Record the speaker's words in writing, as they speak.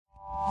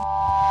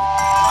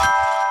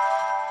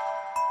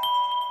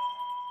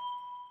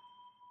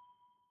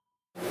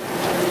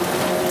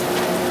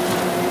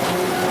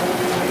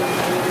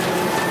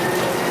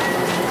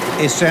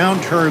A sound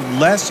heard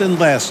less and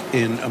less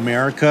in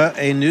America,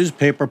 a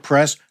newspaper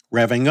press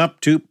revving up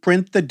to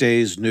print the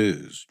day's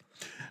news.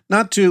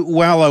 Not to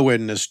wallow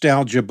in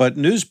nostalgia, but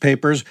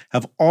newspapers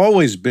have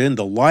always been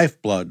the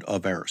lifeblood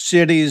of our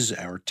cities,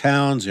 our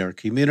towns, our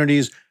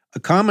communities,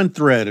 a common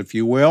thread, if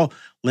you will,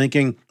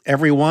 linking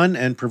everyone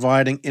and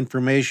providing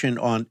information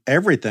on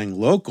everything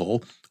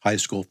local, high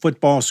school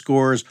football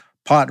scores,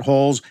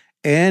 potholes,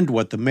 and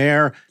what the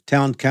mayor,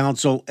 town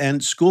council,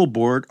 and school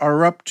board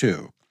are up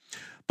to.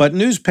 But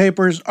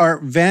newspapers are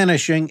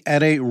vanishing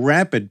at a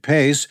rapid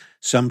pace,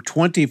 some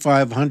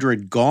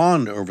 2,500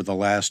 gone over the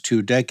last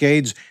 2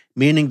 decades,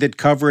 meaning that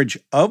coverage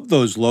of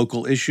those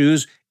local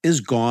issues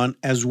is gone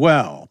as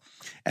well.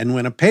 And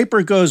when a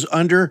paper goes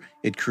under,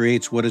 it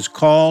creates what is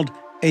called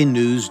a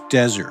news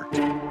desert.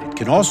 It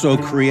can also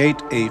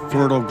create a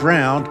fertile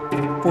ground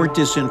for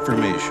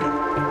disinformation.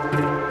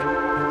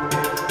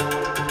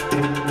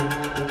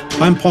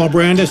 I'm Paul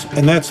Brandis,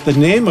 and that's the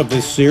name of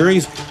this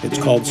series. It's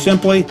called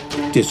simply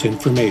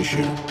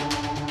Disinformation.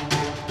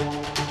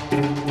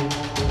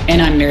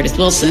 And I'm Meredith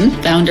Wilson,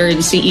 founder and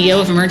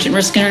CEO of Emergent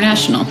Risk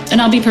International,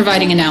 and I'll be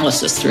providing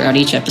analysis throughout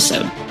each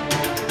episode.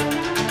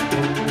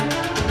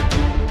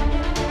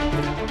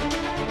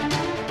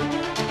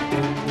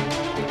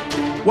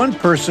 One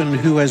person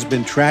who has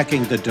been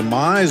tracking the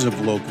demise of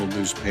local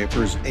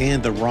newspapers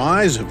and the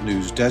rise of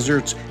news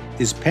deserts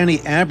is Penny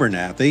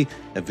Abernathy,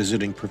 a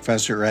visiting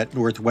professor at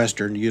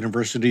Northwestern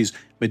University's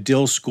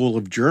Medill School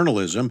of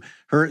Journalism.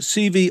 Her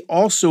CV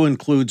also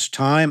includes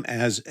time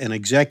as an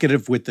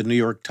executive with the New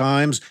York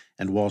Times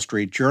and Wall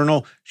Street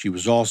Journal. She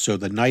was also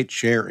the Knight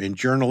Chair in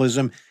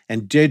Journalism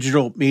and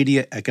Digital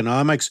Media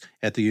Economics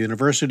at the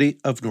University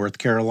of North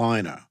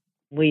Carolina.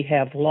 We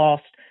have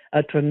lost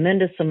a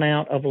tremendous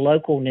amount of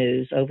local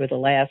news over the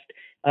last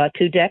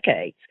 2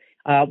 decades.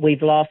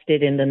 We've lost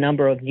it in the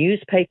number of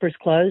newspapers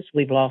closed.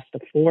 We've lost a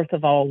fourth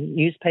of all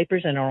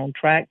newspapers and are on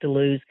track to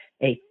lose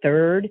a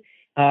third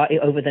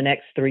over the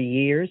next 3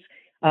 years.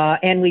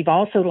 And we've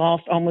also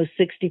lost almost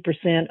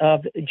 60%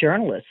 of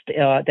journalists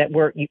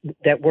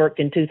that worked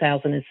in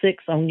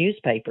 2006 on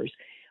newspapers.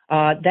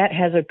 That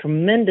has a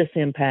tremendous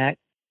impact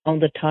on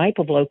the type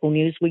of local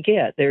news we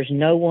get. There's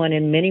no one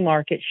in many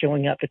markets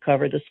showing up to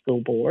cover the school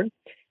board,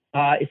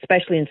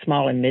 especially in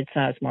small and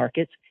mid-sized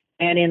markets.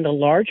 And in the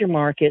larger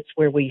markets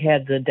where we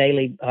had the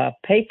daily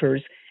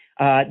papers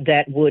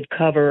that would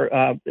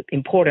cover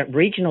important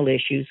regional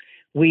issues,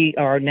 we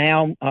are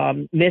now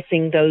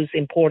missing those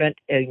important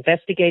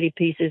investigative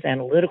pieces,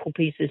 analytical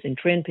pieces, and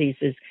trend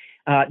pieces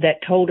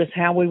that told us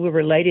how we were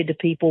related to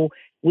people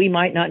we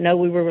might not know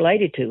we were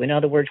related to. In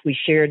other words, we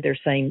shared their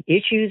same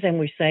issues and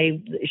we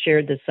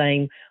shared the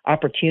same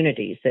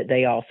opportunities that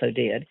they also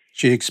did.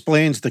 She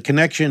explains the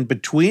connection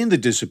between the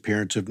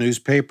disappearance of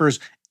newspapers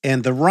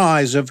and the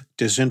rise of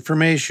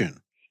disinformation.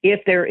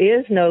 If there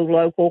is no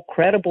local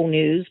credible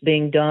news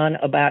being done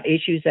about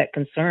issues that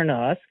concern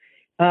us,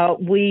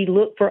 we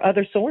look for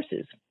other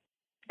sources.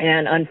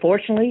 And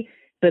unfortunately,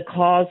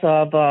 because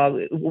of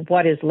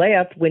what is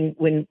left,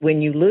 when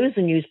you lose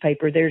a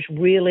newspaper, there's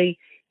really,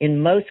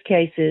 in most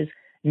cases,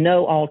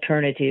 no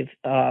alternative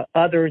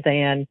other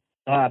than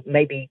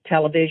maybe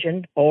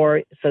television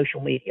or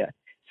social media.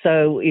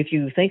 So if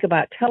you think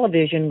about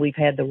television, we've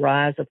had the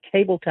rise of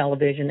cable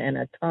television and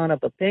a ton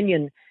of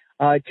opinion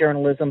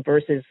journalism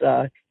versus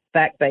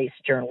fact-based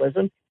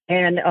journalism.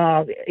 And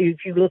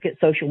if you look at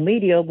social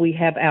media, we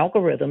have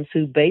algorithms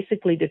who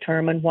basically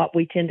determine what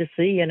we tend to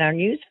see in our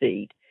news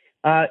feed.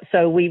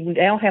 So we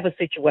now have a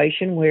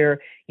situation where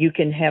you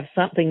can have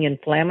something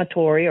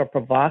inflammatory or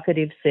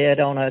provocative said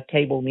on a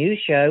cable news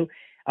show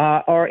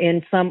or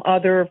in some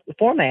other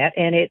format,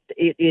 and it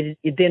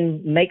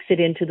then makes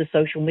it into the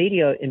social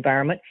media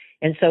environment.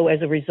 And so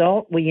as a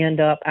result, we end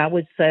up, I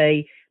would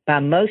say, by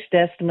most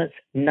estimates,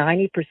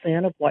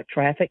 90% of what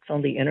traffics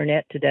on the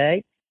internet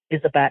today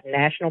is about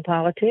national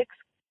politics.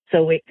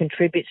 So it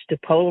contributes to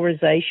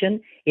polarization.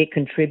 It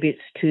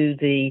contributes to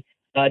the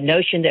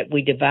notion that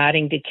we divide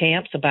into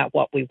camps about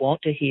what we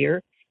want to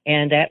hear.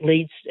 And that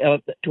leads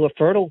to a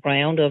fertile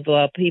ground of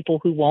people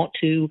who want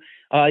to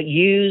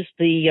use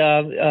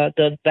the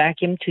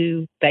vacuum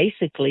to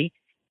basically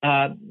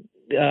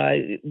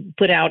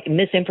put out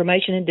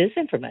misinformation and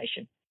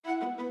disinformation.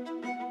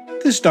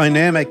 This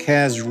dynamic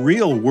has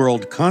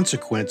real-world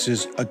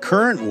consequences. A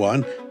current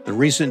one, the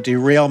recent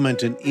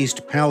derailment in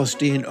East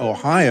Palestine,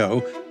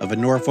 Ohio, of a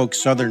Norfolk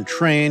Southern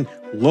train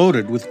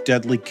loaded with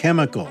deadly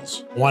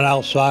chemicals. Went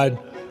outside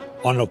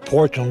on the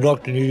porch and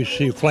looked, and you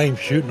see flames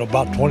shooting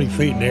about 20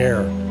 feet in the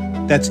air.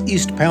 That's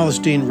East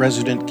Palestine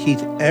resident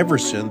Keith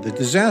Everson, the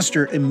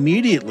disaster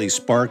immediately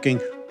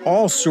sparking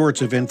all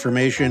sorts of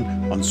information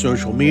on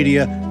social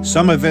media,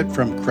 some of it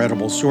from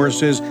credible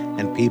sources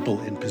and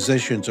people in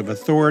positions of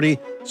authority,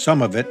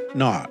 some of it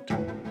not.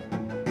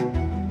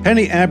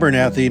 Penny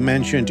Abernathy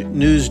mentioned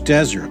news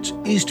deserts.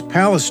 East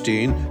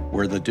Palestine,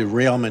 where the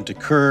derailment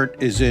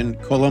occurred, is in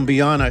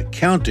Columbiana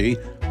County,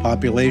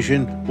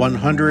 population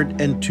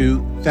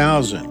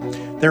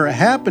 102,000. There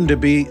happen to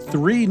be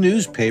 3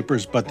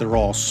 newspapers, but they're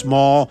all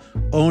small,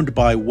 owned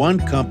by one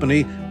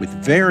company with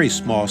very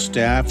small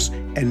staffs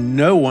and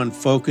no one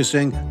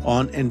focusing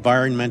on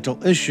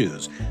environmental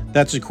issues.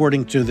 That's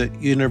according to the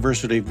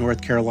University of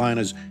North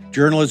Carolina's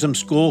Journalism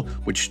School,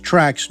 which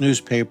tracks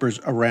newspapers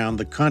around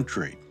the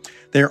country.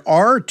 There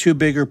are 2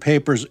 bigger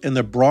papers in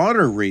the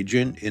broader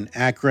region in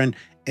Akron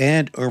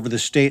and over the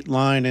state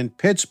line in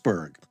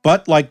Pittsburgh.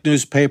 But like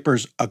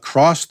newspapers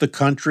across the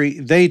country,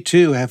 they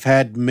too have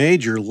had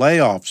major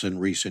layoffs in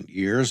recent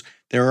years.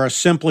 There are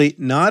simply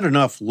not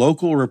enough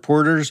local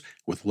reporters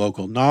with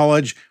local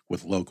knowledge,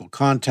 with local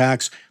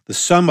contacts. The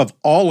sum of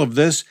all of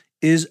this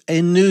is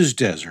a news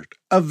desert,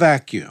 a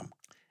vacuum.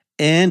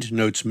 And,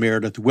 notes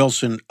Meredith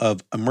Wilson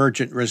of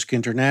Emergent Risk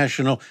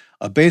International,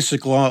 a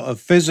basic law of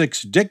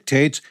physics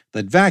dictates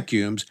that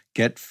vacuums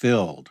get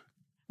filled.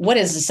 What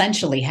has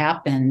essentially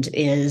happened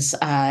is,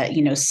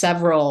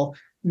 several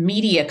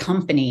media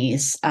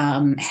companies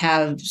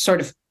have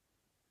sort of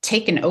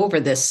taken over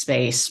this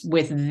space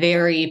with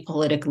very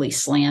politically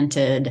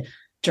slanted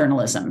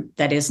journalism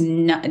that is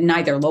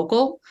neither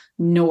local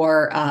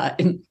nor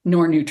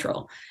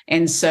neutral.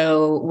 And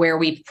so where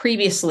we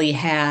previously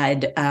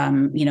had,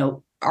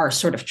 our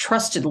sort of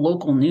trusted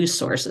local news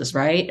sources,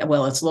 right?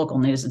 Well, it's local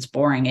news. It's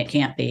boring. It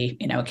can't be,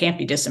 it can't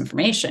be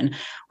disinformation.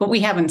 What we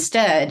have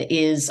instead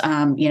is,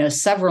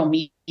 several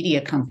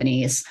media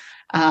companies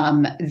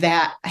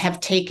that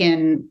have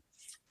taken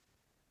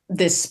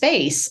this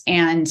space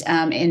and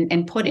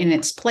put in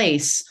its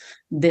place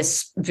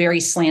this very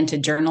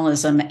slanted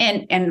journalism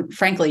and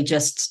frankly,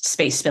 just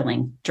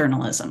space-filling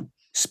journalism.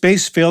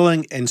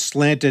 Space-filling and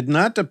slanted,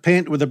 not to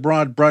paint with a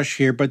broad brush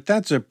here, but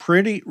that's a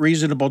pretty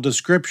reasonable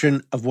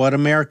description of what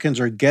Americans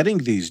are getting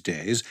these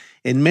days.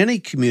 In many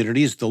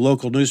communities, the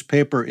local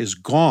newspaper is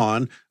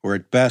gone, or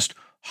at best,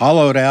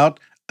 hollowed out,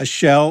 a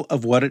shell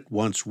of what it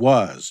once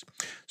was.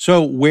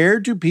 So where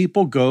do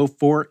people go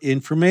for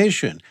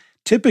information?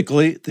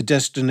 Typically, the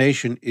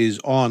destination is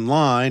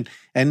online,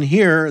 and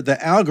here the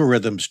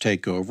algorithms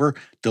take over,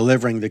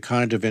 delivering the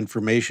kind of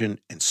information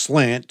and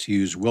slant, to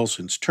use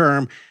Wilson's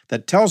term,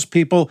 that tells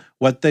people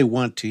what they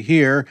want to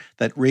hear,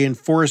 that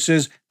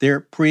reinforces their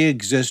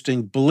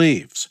pre-existing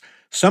beliefs.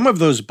 Some of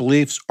those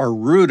beliefs are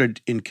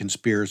rooted in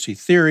conspiracy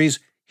theories.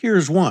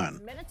 Here's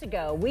one. Minutes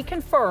ago, we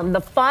confirmed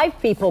the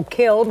 5 people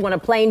killed when a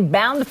plane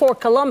bound for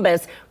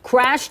Columbus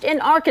crashed in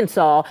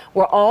Arkansas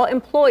were all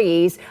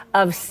employees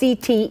of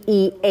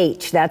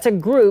CTEH. That's a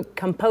group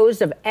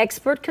composed of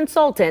expert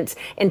consultants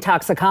in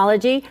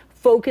toxicology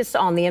focused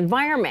on the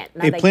environment.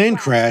 A plane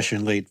crash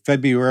in late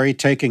February,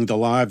 taking the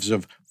lives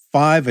of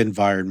 5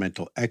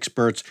 environmental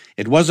experts.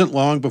 It wasn't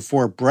long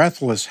before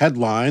breathless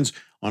headlines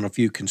on a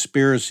few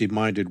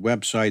conspiracy-minded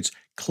websites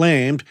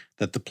claimed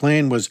that the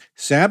plane was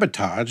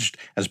sabotaged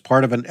as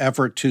part of an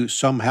effort to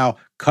somehow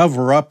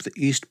cover up the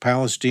East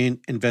Palestine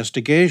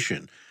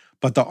investigation.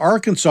 But the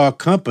Arkansas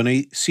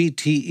company,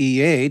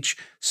 CTEH,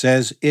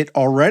 says it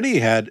already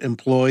had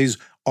employees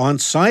on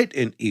site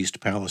in East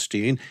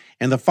Palestine,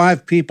 and the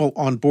 5 people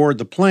on board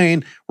the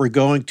plane were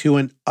going to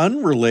an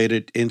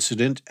unrelated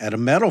incident at a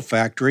metal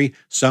factory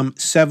some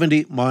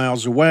 70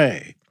 miles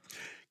away.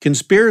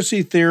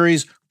 Conspiracy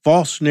theories,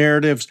 false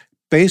narratives,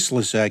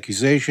 baseless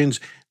accusations,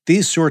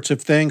 these sorts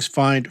of things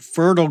find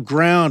fertile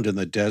ground in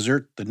the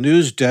desert, the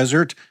news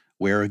desert,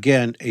 where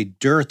again a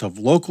dearth of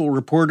local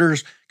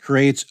reporters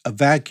creates a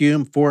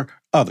vacuum for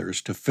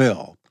others to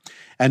fill.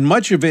 And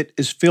much of it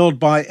is filled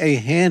by a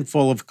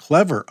handful of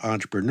clever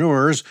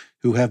entrepreneurs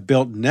who have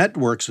built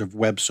networks of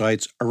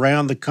websites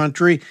around the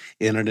country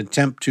in an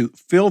attempt to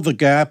fill the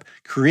gap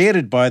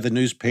created by the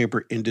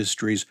newspaper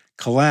industry's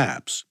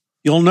collapse.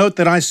 You'll note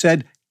that I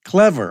said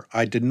clever.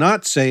 I did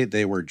not say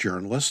they were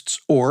journalists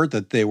or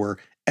that they were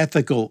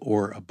ethical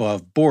or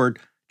above board,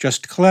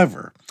 just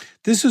clever.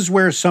 This is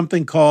where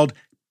something called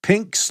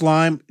pink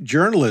slime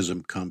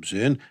journalism comes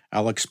in.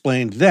 I'll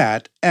explain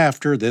that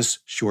after this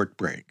short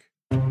break.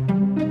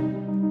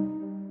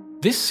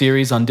 This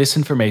series on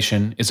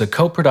disinformation is a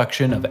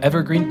co-production of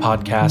Evergreen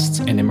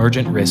Podcasts and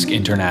Emergent Risk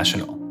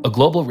International, a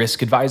global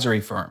risk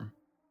advisory firm.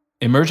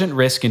 Emergent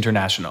Risk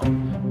International.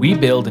 We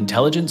build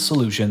intelligent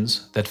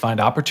solutions that find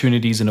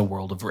opportunities in a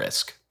world of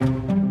risk.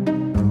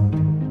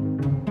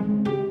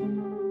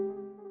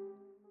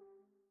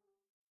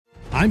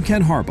 I'm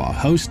Ken Harbaugh,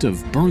 host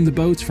of Burn the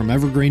Boats from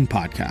Evergreen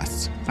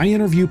Podcasts. I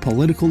interview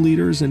political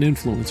leaders and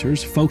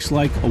influencers, folks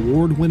like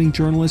award-winning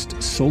journalist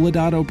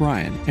Soledad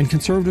O'Brien and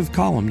conservative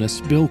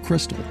columnist Bill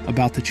Kristol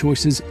about the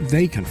choices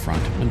they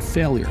confront when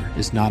failure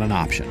is not an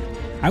option.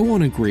 I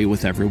won't agree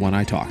with everyone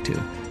I talk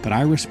to, but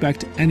I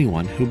respect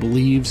anyone who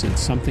believes in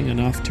something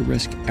enough to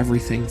risk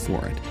everything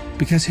for it.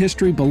 Because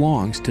history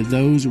belongs to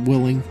those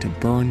willing to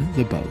burn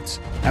the boats.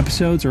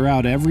 Episodes are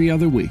out every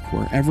other week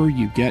wherever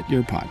you get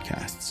your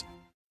podcasts.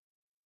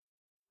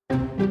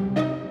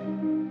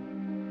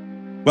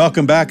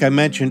 Welcome back. I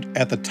mentioned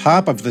at the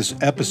top of this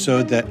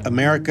episode that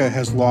America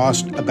has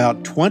lost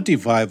about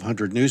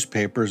 2,500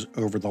 newspapers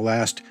over the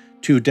last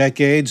 2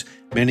 decades.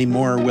 Many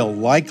more will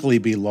likely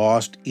be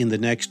lost in the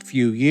next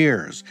few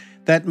years.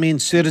 That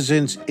means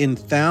citizens in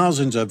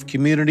thousands of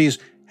communities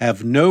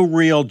have no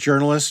real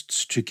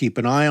journalists to keep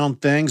an eye on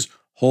things,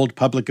 hold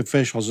public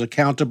officials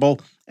accountable,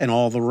 and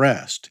all the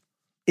rest.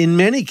 In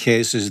many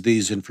cases,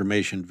 these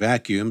information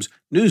vacuums,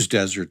 news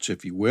deserts,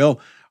 if you will,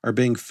 are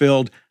being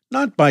filled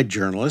not by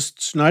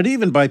journalists, not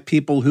even by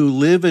people who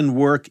live and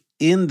work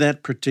in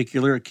that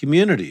particular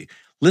community.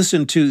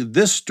 Listen to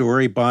this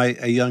story by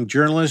a young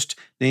journalist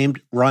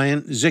named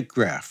Ryan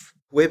Zickgraf.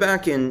 Way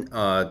back in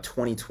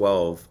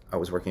 2012, I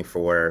was working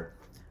for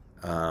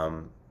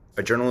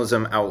a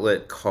journalism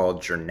outlet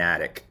called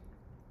Journatic.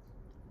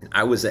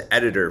 I was an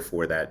editor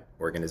for that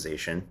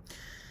organization.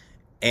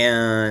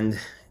 And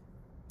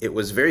it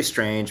was very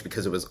strange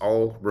because it was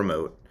all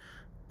remote.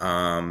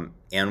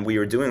 And we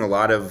were doing a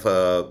lot of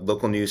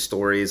local news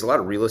stories, a lot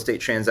of real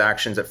estate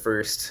transactions at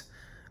first,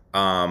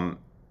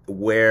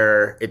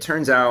 where it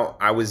turns out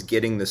I was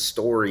getting the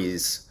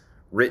stories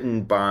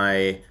written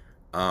by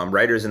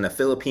writers in the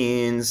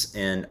Philippines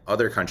and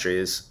other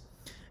countries.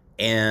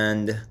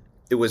 And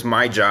it was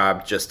my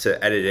job just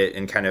to edit it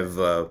and kind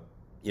of,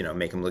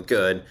 make them look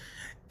good.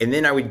 And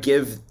then I would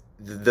give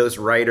those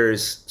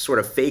writers sort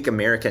of fake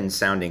American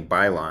sounding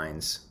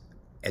bylines,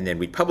 and then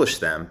we'd publish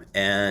them.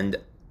 And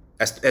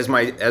as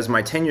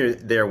my tenure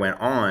there went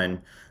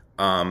on,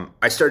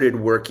 I started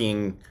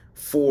working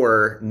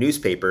for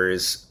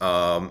newspapers.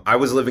 I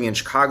was living in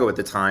Chicago at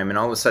the time, and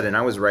all of a sudden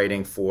I was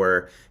writing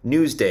for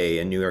Newsday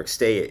in New York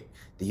State,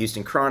 the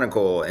Houston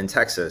Chronicle in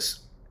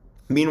Texas.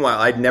 Meanwhile,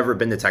 I'd never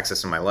been to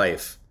Texas in my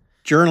life.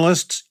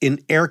 Journalists, in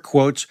air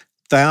quotes,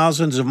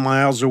 thousands of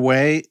miles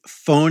away,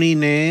 phony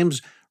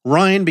names.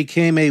 Ryan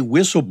became a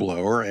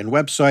whistleblower, and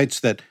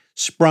websites that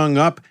sprung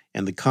up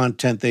and the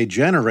content they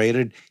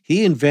generated,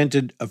 he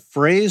invented a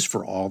phrase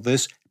for all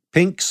this,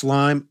 pink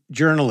slime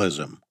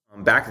journalism.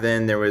 Back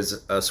then, there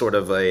was a sort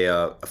of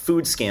a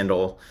food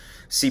scandal.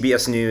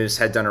 CBS News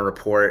had done a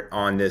report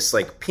on this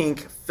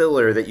pink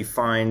filler that you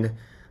find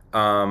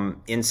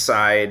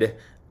inside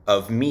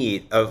of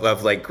meat,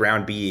 of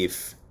ground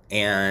beef.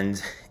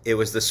 And it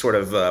was this sort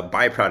of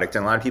byproduct.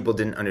 And a lot of people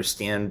didn't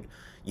understand,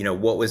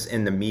 what was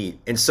in the meat.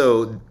 And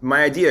so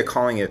my idea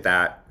calling it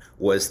that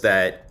was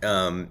that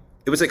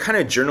it was a kind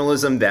of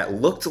journalism that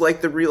looked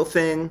like the real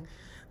thing,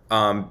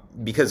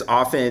 because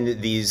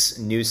often these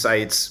news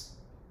sites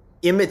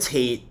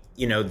imitate,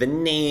 the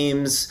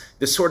names,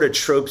 the sort of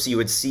tropes you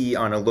would see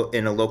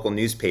in a local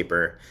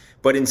newspaper.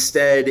 But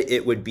instead,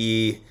 it would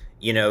be,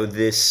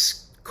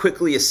 this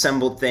quickly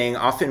assembled thing,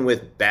 often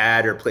with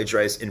bad or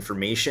plagiarized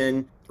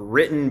information,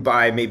 written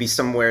by maybe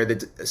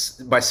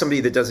by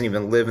somebody that doesn't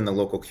even live in the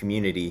local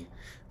community.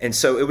 And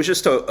so it was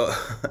just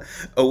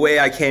a way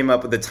I came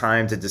up with the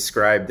time to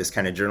describe this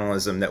kind of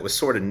journalism that was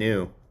sort of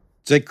new.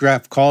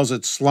 Zickgraf calls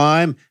it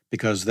slime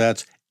because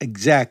that's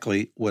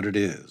exactly what it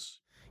is.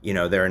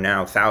 There are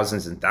now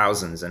thousands and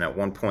thousands. And at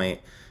one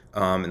point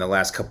in the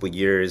last couple of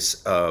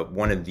years,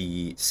 one of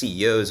the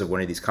CEOs of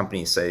one of these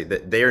companies say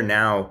that they are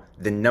now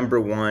the number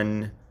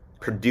one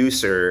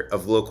producer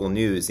of local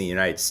news in the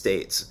United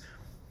States.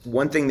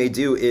 One thing they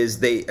do is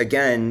they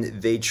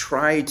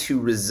try to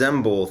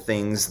resemble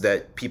things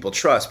that people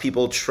trust.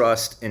 People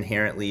trust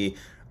inherently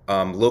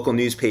local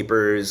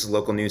newspapers,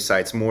 local news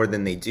sites more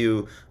than they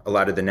do a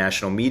lot of the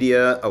national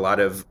media, a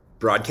lot of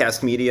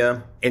broadcast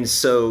media. And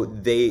so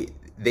they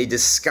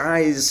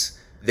disguise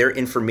their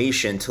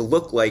information to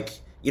look like,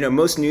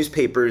 most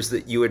newspapers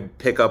that you would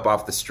pick up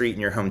off the street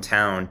in your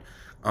hometown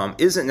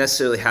isn't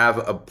necessarily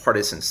have a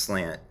partisan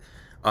slant.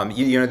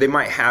 They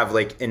might have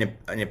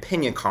an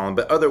opinion column,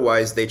 but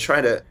otherwise they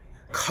try to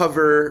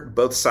cover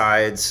both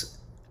sides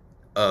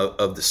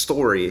of the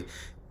story.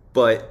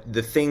 But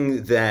the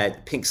thing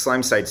that pink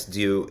slime sites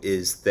do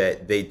is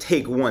that they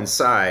take one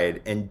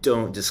side and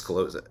don't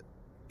disclose it.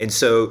 And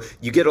so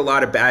you get a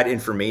lot of bad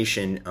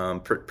information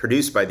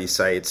produced by these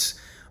sites,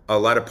 a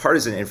lot of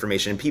partisan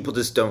information, and people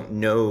just don't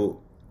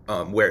know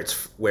where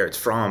it's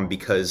from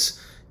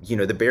because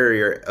the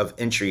barrier of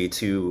entry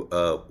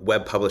to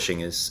web publishing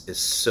is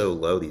so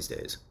low these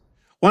days.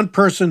 One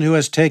person who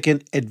has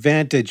taken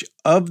advantage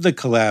of the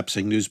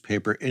collapsing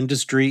newspaper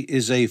industry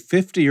is a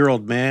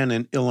 50-year-old man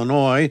in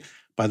Illinois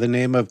by the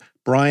name of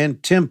Brian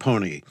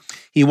Timpone.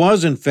 He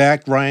was, in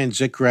fact, Ryan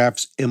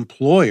Zickgraf's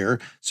employer.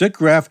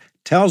 Zickgraf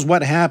tells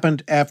what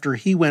happened after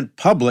he went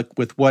public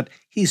with what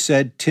he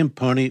said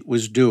Timpone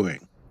was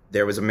doing.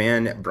 There was a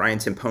man, Brian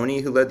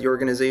Timpone, who led the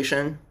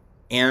organization.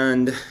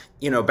 And,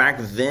 back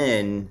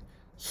then,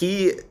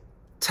 he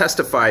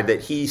testified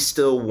that he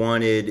still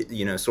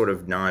wanted, sort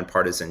of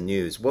nonpartisan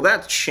news. Well,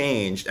 that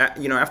changed.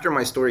 After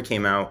my story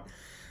came out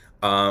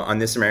on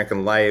This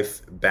American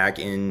Life back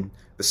in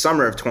the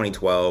summer of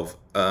 2012,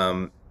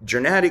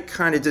 Journatic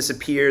kind of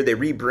disappeared. They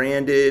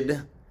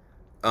rebranded,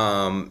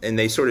 and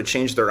they sort of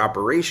changed their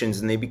operations,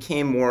 and they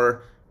became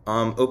more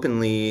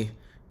openly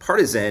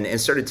partisan and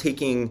started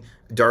taking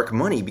dark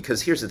money.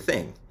 Because here's the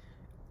thing.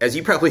 As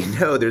you probably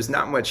know, there's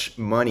not much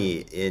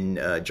money in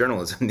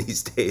journalism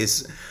these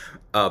days,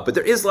 but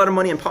there is a lot of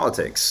money in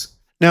politics.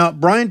 Now,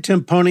 Brian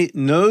Timpone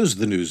knows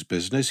the news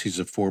business. He's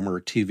a former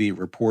TV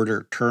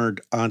reporter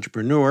turned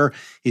entrepreneur.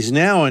 He's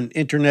now an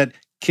internet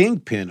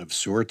kingpin of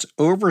sorts,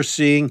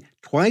 overseeing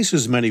twice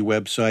as many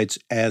websites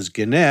as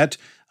Gannett,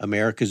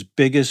 America's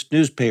biggest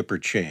newspaper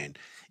chain.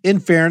 In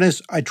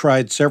fairness, I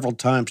tried several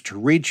times to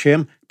reach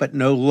him, but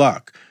no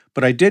luck.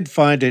 But I did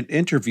find an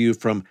interview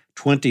from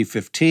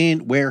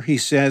 2015 where he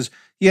says,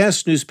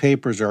 yes,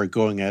 newspapers are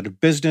going out of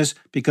business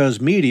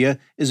because media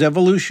is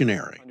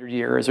evolutionary. 100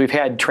 years. We've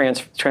had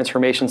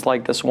transformations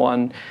like this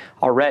one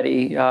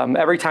already.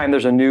 Every time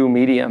there's a new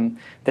medium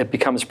that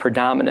becomes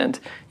predominant,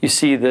 you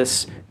see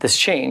this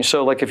change.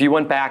 So like if you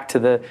went back to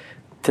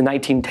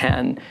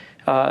 1910,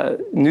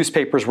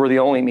 newspapers were the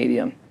only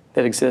medium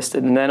that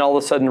existed. And then all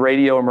of a sudden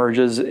radio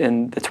emerges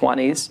in the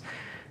 20s.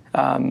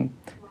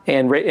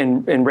 And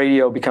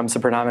radio becomes the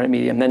predominant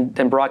medium.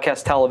 Then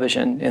broadcast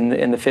television in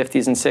the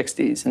 50s and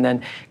 60s, and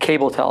then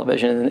cable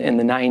television in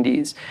the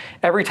 90s.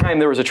 Every time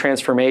there was a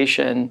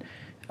transformation,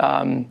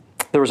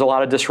 there was a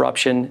lot of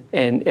disruption,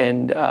 and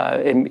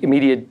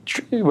media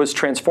was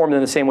transformed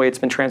in the same way it's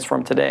been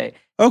transformed today.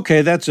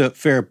 Okay, that's a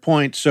fair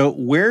point. So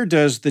where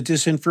does the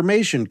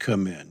disinformation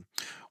come in?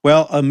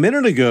 Well, a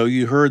minute ago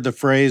you heard the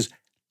phrase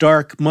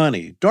dark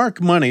money.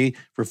 Dark money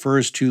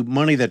refers to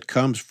money that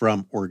comes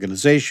from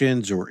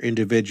organizations or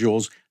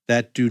individuals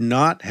that do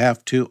not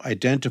have to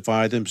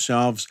identify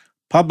themselves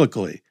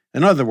publicly.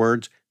 In other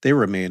words, they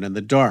remain in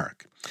the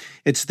dark.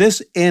 It's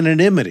this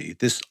anonymity,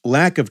 this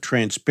lack of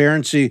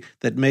transparency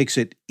that makes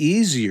it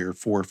easier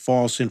for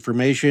false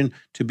information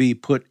to be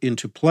put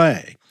into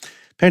play.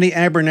 Penny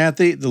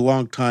Abernathy, the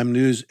longtime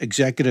news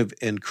executive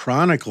and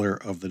chronicler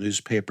of the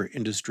newspaper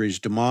industry's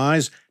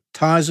demise,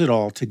 ties it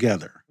all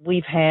together.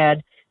 We've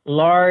had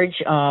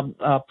large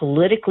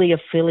politically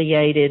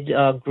affiliated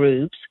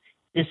groups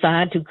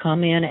decide to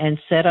come in and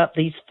set up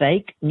these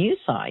fake news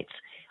sites.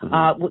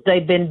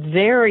 They've been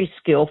very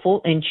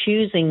skillful in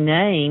choosing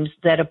names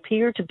that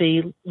appear to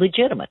be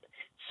legitimate.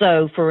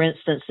 So, for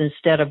instance,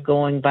 instead of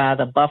going by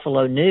the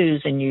Buffalo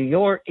News in New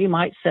York, you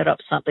might set up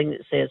something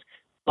that says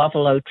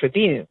Buffalo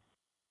Tribune.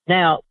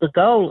 Now, the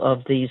goal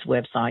of these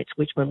websites,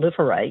 which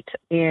proliferate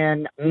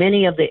in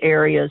many of the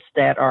areas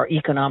that are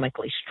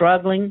economically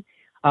struggling,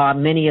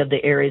 many of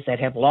the areas that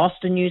have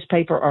lost a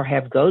newspaper or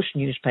have ghost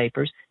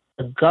newspapers,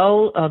 the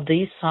goal of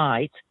these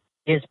sites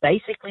is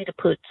basically to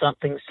put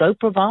something so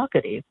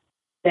provocative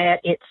that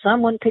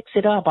someone picks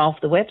it up off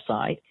the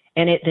website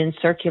and it then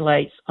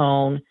circulates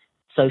on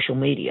social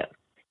media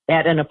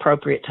at an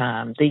appropriate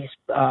time.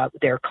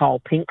 They're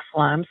called pink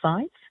slime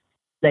sites.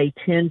 They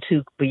tend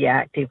to be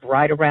active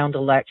right around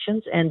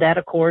elections, and that,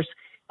 of course,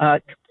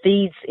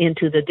 feeds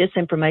into the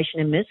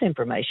disinformation and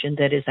misinformation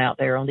that is out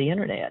there on the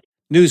internet.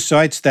 News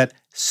sites that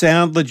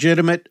sound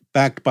legitimate,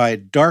 backed by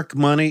dark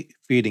money,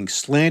 feeding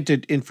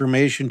slanted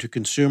information to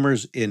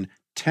consumers in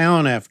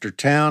town after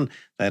town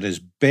that is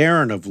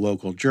barren of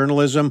local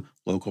journalism,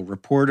 local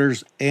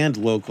reporters, and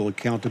local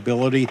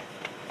accountability.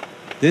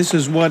 This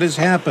is what is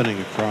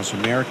happening across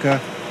America.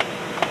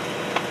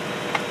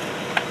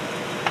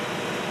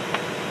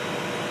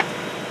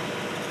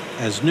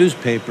 As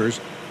newspapers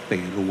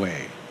fade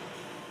away.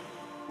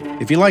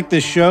 If you like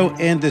this show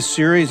and this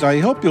series, I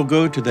hope you'll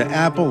go to the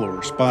Apple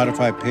or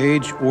Spotify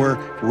page or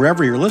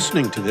wherever you're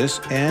listening to this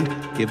and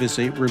give us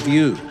a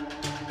review.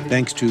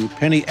 Thanks to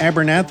Penny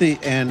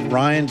Abernathy and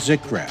Ryan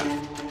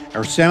Zickrath.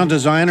 Our sound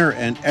designer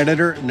and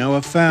editor,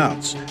 Noah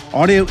Fouts.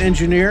 Audio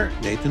engineer,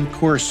 Nathan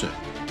Corson.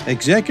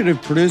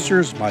 Executive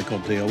producers, Michael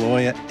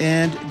DeAloia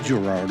and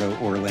Gerardo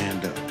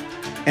Orlando.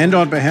 And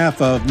on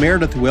behalf of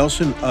Meredith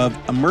Wilson of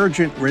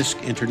Emergent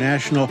Risk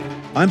International,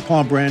 I'm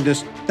Paul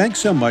Brandis. Thanks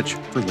so much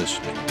for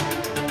listening.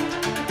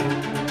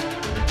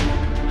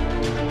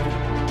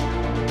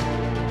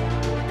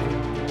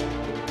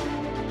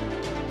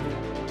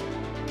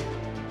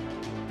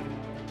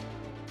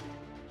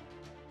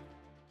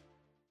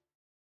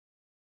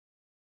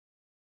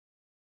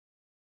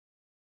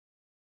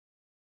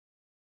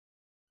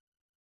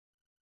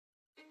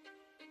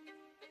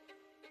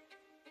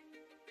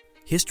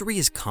 History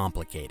is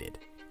complicated.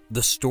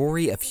 The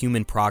story of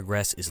human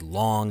progress is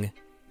long,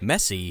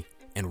 messy,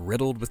 and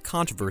riddled with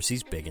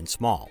controversies big and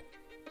small.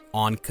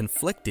 On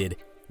Conflicted,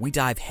 we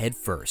dive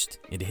headfirst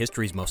into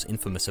history's most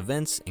infamous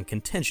events and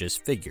contentious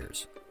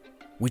figures.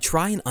 We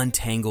try and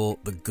untangle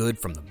the good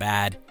from the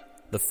bad,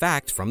 the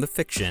fact from the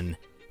fiction,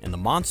 and the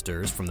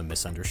monsters from the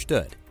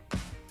misunderstood.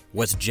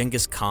 Was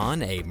Genghis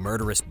Khan a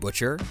murderous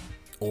butcher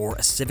or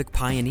a civic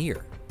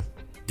pioneer?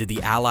 Did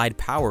the Allied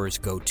powers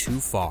go too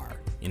far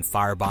in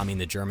firebombing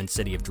the German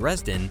city of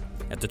Dresden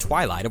at the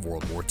twilight of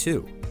World War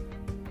II?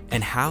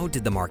 And how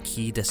did the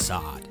Marquis de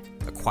Sade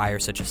acquire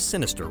such a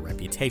sinister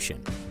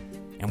reputation?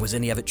 And was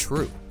any of it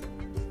true?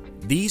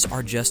 These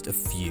are just a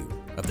few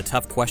of the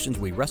tough questions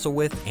we wrestle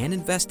with and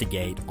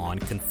investigate on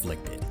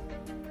Conflicted.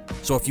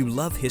 So if you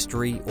love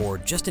history or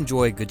just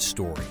enjoy a good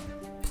story,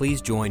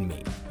 please join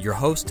me, your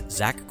host,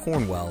 Zach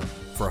Cornwell,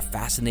 for a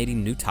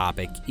fascinating new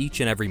topic each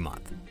and every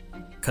month.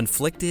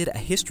 Conflicted, a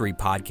history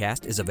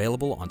podcast, is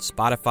available on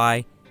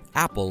Spotify,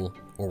 Apple,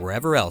 or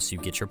wherever else you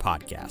get your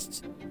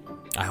podcasts.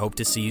 I hope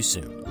to see you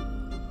soon.